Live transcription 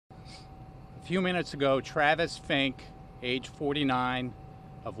few minutes ago, Travis Fink, age 49,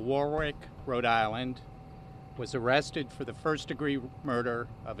 of Warwick, Rhode Island, was arrested for the first-degree murder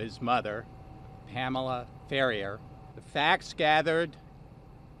of his mother, Pamela Ferriere. The facts gathered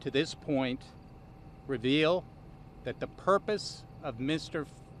to this point reveal that the purpose of Mr.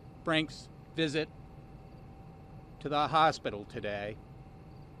 Frink's visit to the hospital today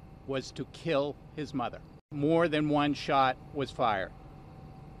was to kill his mother. More than one shot was fired.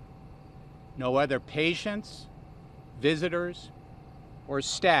 No other patients, visitors, or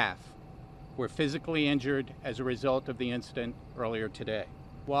staff were physically injured as a result of the incident earlier today.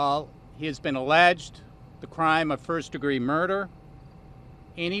 While he has been alleged the crime of first-degree murder,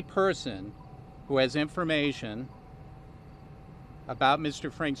 any person who has information about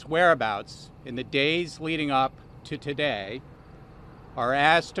Mr. Frink's whereabouts in the days leading up to today are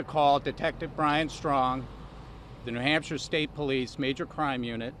asked to call Detective Brian Strong, the New Hampshire State Police Major Crime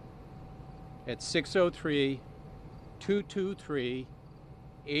Unit, at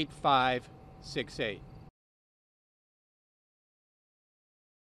 603-223-8568.